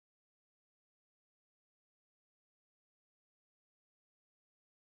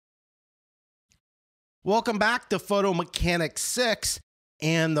Welcome back to Photo Mechanics 6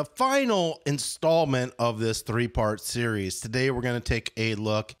 and the final installment of this three-part series. Today we're going to take a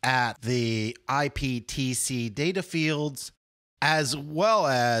look at the IPTC data fields as well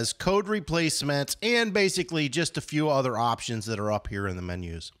as code replacement and basically just a few other options that are up here in the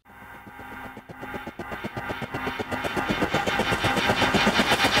menus.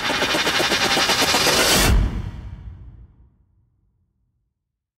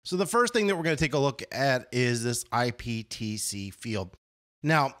 So the first thing that we're going to take a look at is this IPTC field.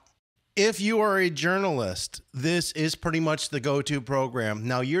 Now, if you are a journalist, this is pretty much the go-to program.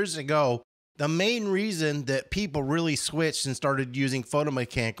 Now, years ago, the main reason that people really switched and started using Photo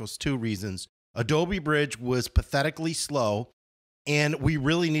Mechanics was two reasons. Adobe Bridge was pathetically slow, and we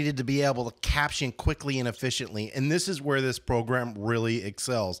really needed to be able to caption quickly and efficiently. And this is where this program really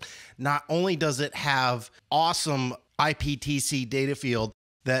excels. Not only does it have awesome IPTC data field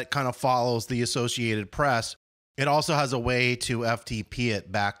that kind of follows the Associated Press, it also has a way to FTP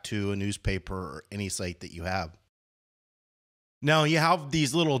it back to a newspaper or any site that you have. Now you have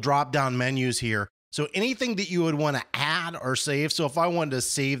these little drop-down menus here. So anything that you would want to add or save. So if I wanted to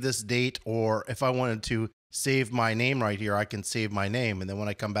save this date, or if I wanted to save my name right here, I can save my name. And then when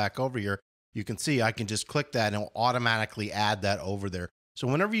I come back over here, you can see I can just click that and it'll automatically add that over there. So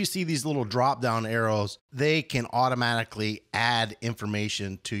whenever you see these little drop-down arrows, they can automatically add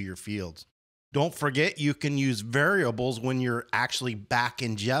information to your fields. Don't forget, you can use variables when you're actually back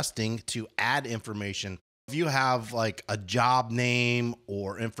ingesting to add information. If you have like a job name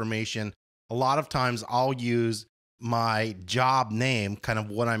or information, a lot of times I'll use my job name, kind of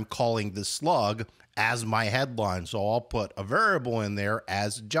what I'm calling the slug, as my headline. So I'll put a variable in there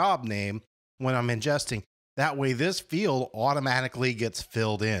as job name when I'm ingesting. That way this field automatically gets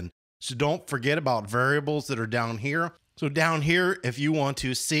filled in. So don't forget about variables that are down here. So down here, if you want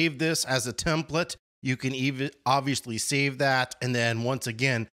to save this as a template, you can even obviously save that. And then once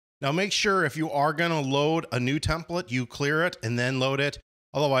again, now make sure if you are going to load a new template, you clear it and then load it.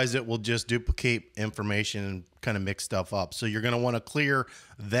 Otherwise it will just duplicate information and kind of mix stuff up. So you're going to want to clear,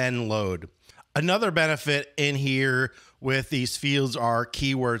 then load. Another benefit in here with these fields are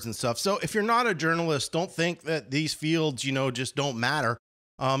keywords and stuff. So if you're not a journalist, don't think that these fields, just don't matter.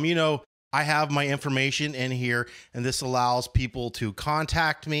 I have my information in here, and this allows people to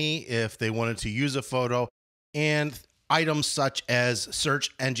contact me if they wanted to use a photo, and items such as search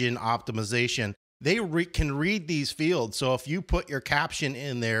engine optimization. They can read these fields. So if you put your caption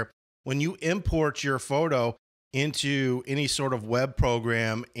in there, when you import your photo into any sort of web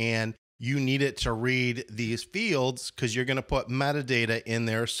program and you need it to read these fields, because you're going to put metadata in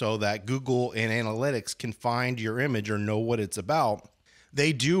there so that Google and analytics can find your image or know what it's about.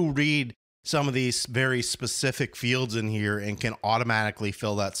 They do read some of these very specific fields in here and can automatically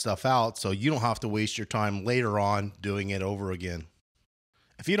fill that stuff out, so you don't have to waste your time later on doing it over again.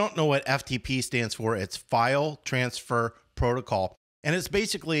 If you don't know what FTP stands for, it's File Transfer Protocol, and it's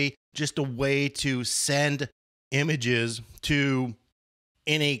basically just a way to send images to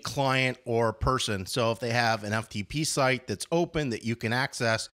any client or person. So if they have an FTP site that's open that you can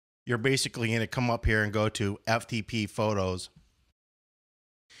access, you're basically going to come up here and go to FTP photos.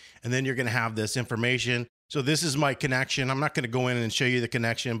 And then you're going to have this information. So this is my connection. I'm not going to go in and show you the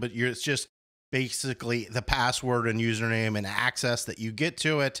connection, but it's just basically the password and username and access that you get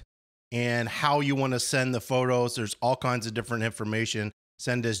to it and how you want to send the photos. There's all kinds of different information.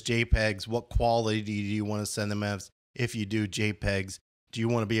 Send as JPEGs. What quality do you want to send them as? If you do JPEGs, do you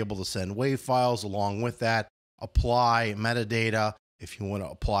want to be able to send WAV files along with that? Apply metadata if you want to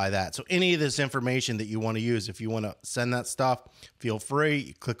apply that. So any of this information that you want to use, if you want to send that stuff, feel free.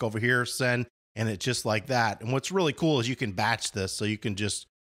 You click over here, send, and it's just like that. And what's really cool is you can batch this. So you can just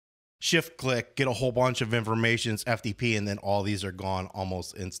shift click, get a whole bunch of information, FTP, and then all these are gone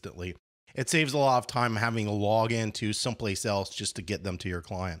almost instantly. It saves a lot of time having to log into someplace else just to get them to your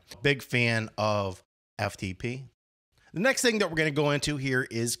client. Big fan of FTP. The next thing that we're going to go into here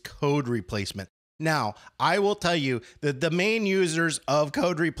is code replacement. Now, I will tell you that the main users of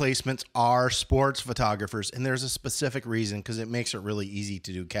code replacements are sports photographers, and there's a specific reason, because it makes it really easy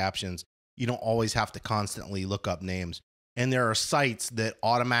to do captions. You don't always have to constantly look up names. And there are sites that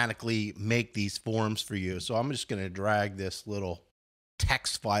automatically make these forms for you. So I'm just going to drag this little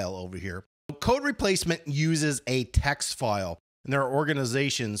text file over here. Code replacement uses a text file, and there are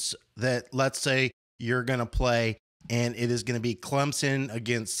organizations that, let's say you're going to play and it is going to be Clemson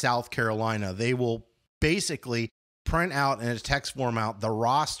against South Carolina. They will basically print out in a text format the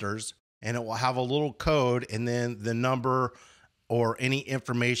rosters, and it will have a little code and then the number or any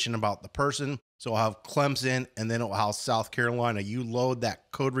information about the person. So I'll have Clemson and then it'll have South Carolina. You load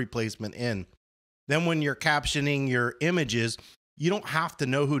that code replacement in. Then when you're captioning your images, you don't have to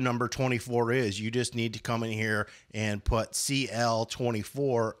know who number 24 is. You just need to come in here and put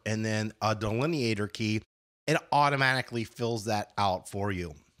CL24 and then a delineator key. It automatically fills that out for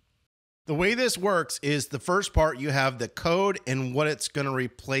you. The way this works is the first part, you have the code and what it's going to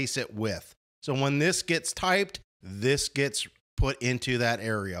replace it with. So when this gets typed, this gets put into that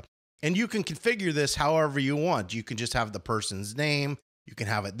area. And you can configure this however you want. You can just have the person's name. You can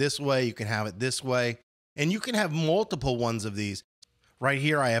have it this way. You can have it this way. And you can have multiple ones of these. Right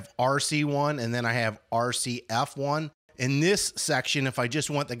here, I have RC1 and then I have RCF1. In this section, if I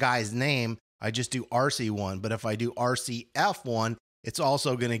just want the guy's name, I just do RC1. But if I do RCF1, it's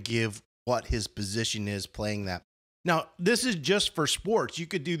also going to give what his position is playing that. Now, this is just for sports. You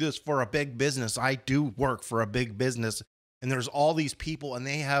could do this for a big business. I do work for a big business, and there's all these people, and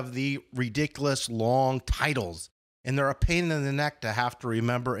they have the ridiculous long titles, and they're a pain in the neck to have to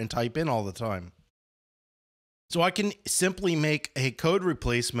remember and type in all the time. So I can simply make a code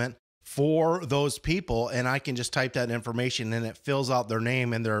replacement for those people, and I can just type that information, and it fills out their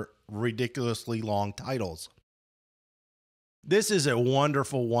name and their ridiculously long titles. This is a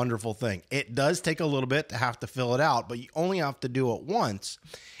wonderful, wonderful thing. It does take a little bit to have to fill it out, but you only have to do it once.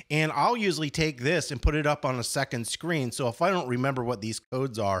 And I'll usually take this and put it up on a second screen. So if I don't remember what these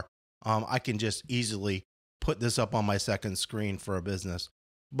codes are, I can just easily put this up on my second screen for a business.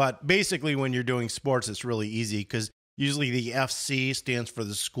 But basically, when you're doing sports, it's really easy because usually the FC stands for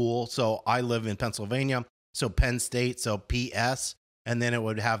the school. So I live in Pennsylvania, so Penn State, so PS, and then it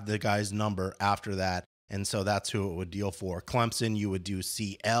would have the guy's number after that. And so that's who it would deal for. Clemson, you would do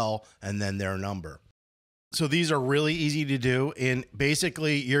CL and then their number. So these are really easy to do. And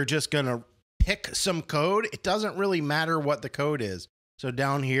basically, you're just going to pick some code. It doesn't really matter what the code is. So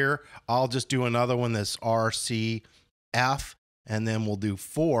down here, I'll just do another one that's RCF, and then we'll do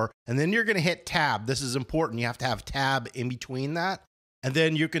 4. And then you're going to hit tab. This is important. You have to have tab in between that. And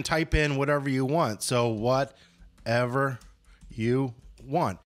then you can type in whatever you want. So whatever you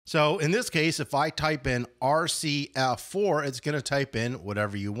want. So in this case, if I type in RCF4, it's going to type in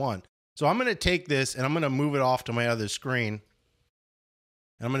whatever you want. So I'm going to take this and I'm going to move it off to my other screen.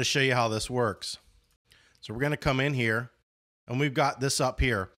 And I'm going to show you how this works. So we're going to come in here and we've got this up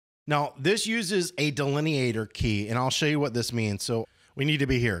here. Now this uses a delineator key and I'll show you what this means. So we need to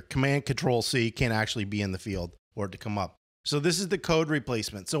be here. Command Control C can't actually be in the field or to come up. So this is the code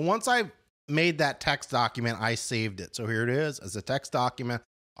replacement. So once I've made that text document, I saved it. So here it is as a text document.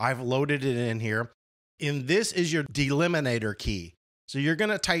 I've loaded it in here. And this is your delimiter key. So you're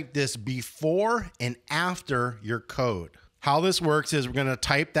going to type this before and after your code. How this works is we're going to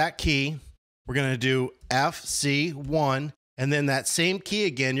type that key. We're going to do FC1. And then that same key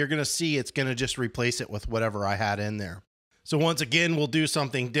again, you're going to see it's going to just replace it with whatever I had in there. So once again, we'll do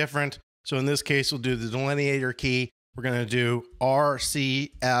something different. So in this case, we'll do the delineator key. We're going to do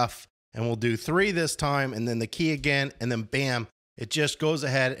RCF and we'll do 3 this time. And then the key again, and then bam. It just goes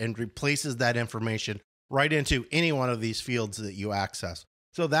ahead and replaces that information right into any one of these fields that you access.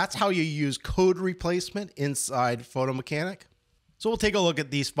 So that's how you use code replacement inside Photo Mechanic. So we'll take a look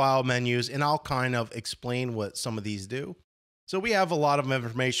at these file menus and I'll kind of explain what some of these do. So we have a lot of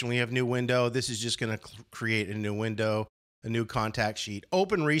information. We have new window. This is just going to create a new window, a new contact sheet.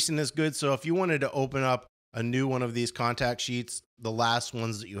 Open recent is good. So if you wanted to open up a new one of these contact sheets, the last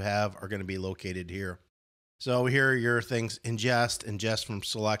ones that you have are going to be located here. So here are your things: ingest, ingest from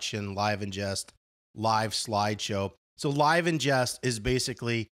selection, live ingest, live slideshow. So live ingest is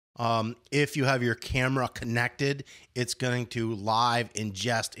basically if you have your camera connected, it's going to live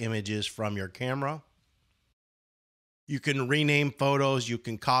ingest images from your camera. You can rename photos, you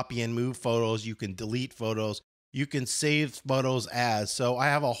can copy and move photos, you can delete photos, you can save photos as. So I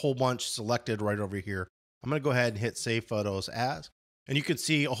have a whole bunch selected right over here. I'm going to go ahead and hit save photos as. And you can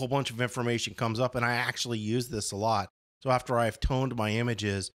see a whole bunch of information comes up, and I actually use this a lot. So after I've toned my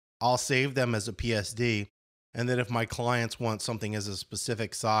images, I'll save them as a PSD. And then if my clients want something as a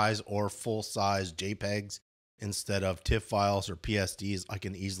specific size or full size JPEGs instead of TIFF files or PSDs, I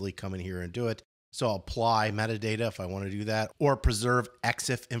can easily come in here and do it. So I'll apply metadata if I want to do that, or preserve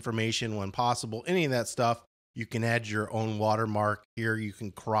EXIF information when possible. Any of that stuff, you can add your own watermark here. You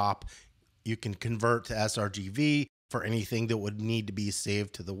can crop, you can convert to sRGB for anything that would need to be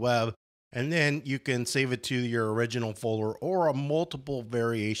saved to the web. And then you can save it to your original folder or a multiple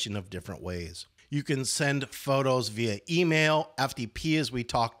variation of different ways. You can send photos via email, FTP as we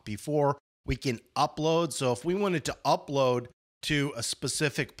talked before. We can upload. So if we wanted to upload to a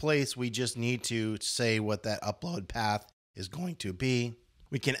specific place, we just need to say what that upload path is going to be.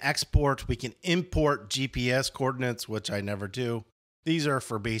 We can export, we can import GPS coordinates, which I never do. These are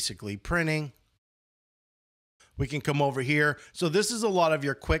for basically printing. We can come over here. So this is a lot of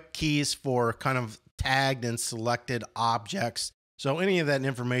your quick keys for kind of tagged and selected objects. So any of that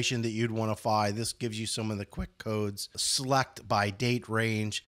information that you'd want to find, this gives you some of the quick codes. Select by date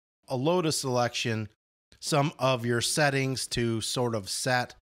range, a load of selection, some of your settings to sort of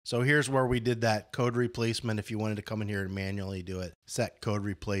set. So here's where we did that code replacement. If you wanted to come in here and manually do it, set code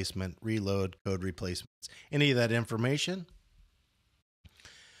replacement, reload code replacements, any of that information.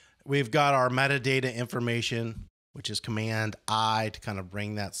 We've got our metadata information, which is Command I to kind of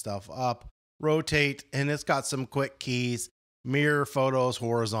bring that stuff up. Rotate, and it's got some quick keys. Mirror photos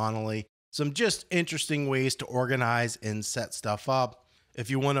horizontally. Some just interesting ways to organize and set stuff up. If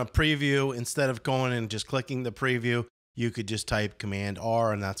you want to preview, instead of going and just clicking the preview, you could just type Command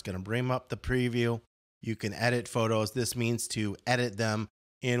R and that's going to bring up the preview. You can edit photos. This means to edit them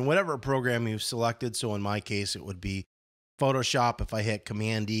in whatever program you've selected. So in my case, it would be Photoshop. If I hit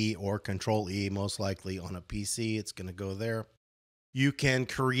Command E or Control E, most likely on a PC, it's going to go there. You can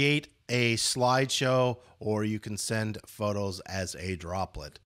create a slideshow or you can send photos as a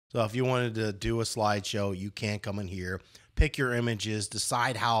droplet. So if you wanted to do a slideshow, you can come in here, pick your images,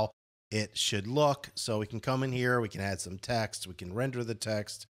 decide how it should look. So we can come in here, we can add some text, we can render the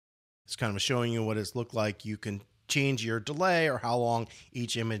text. It's kind of showing you what it's looked like. You can change your delay or how long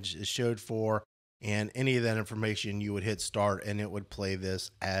each image is showed for, and any of that information you would hit start and it would play this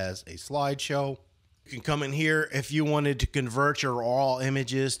as a slideshow. You can come in here if you wanted to convert your raw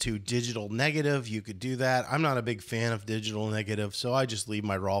images to digital negative, you could do that. I'm not a big fan of digital negative, so I just leave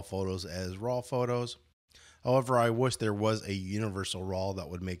my raw photos as raw photos. However, I wish there was a universal raw. That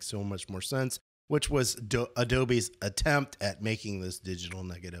would make so much more sense, which was Adobe's attempt at making this digital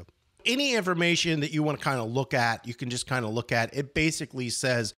negative. Any information that you want to kind of look at, you can just kind of look at. It basically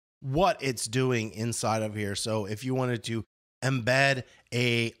says what it's doing inside of here. So if you wanted to embed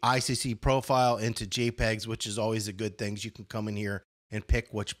a ICC profile into JPEGs, which is always a good thing, you can come in here and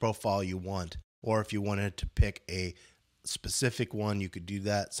pick which profile you want. Or if you wanted to pick a specific one, you could do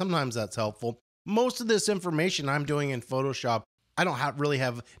that. Sometimes that's helpful. Most of this information I'm doing in Photoshop, I don't really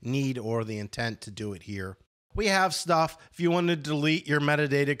have need or the intent to do it here. We have stuff. If you wanted to delete your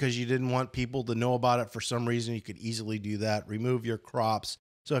metadata because you didn't want people to know about it for some reason, you could easily do that. Remove your crops.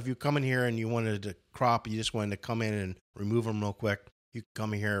 So if you come in here and you wanted to crop, you just wanted to come in and remove them real quick, you can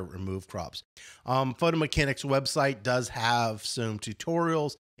come in here and remove crops. Photo Mechanics website does have some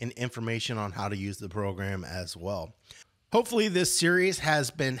tutorials and information on how to use the program as well. Hopefully this series has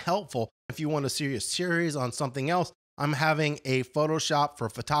been helpful. If you want to see a series on something else, I'm having a Photoshop for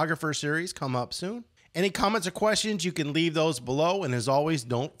Photographer series come up soon. Any comments or questions, you can leave those below. And as always,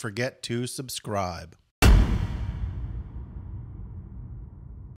 don't forget to subscribe.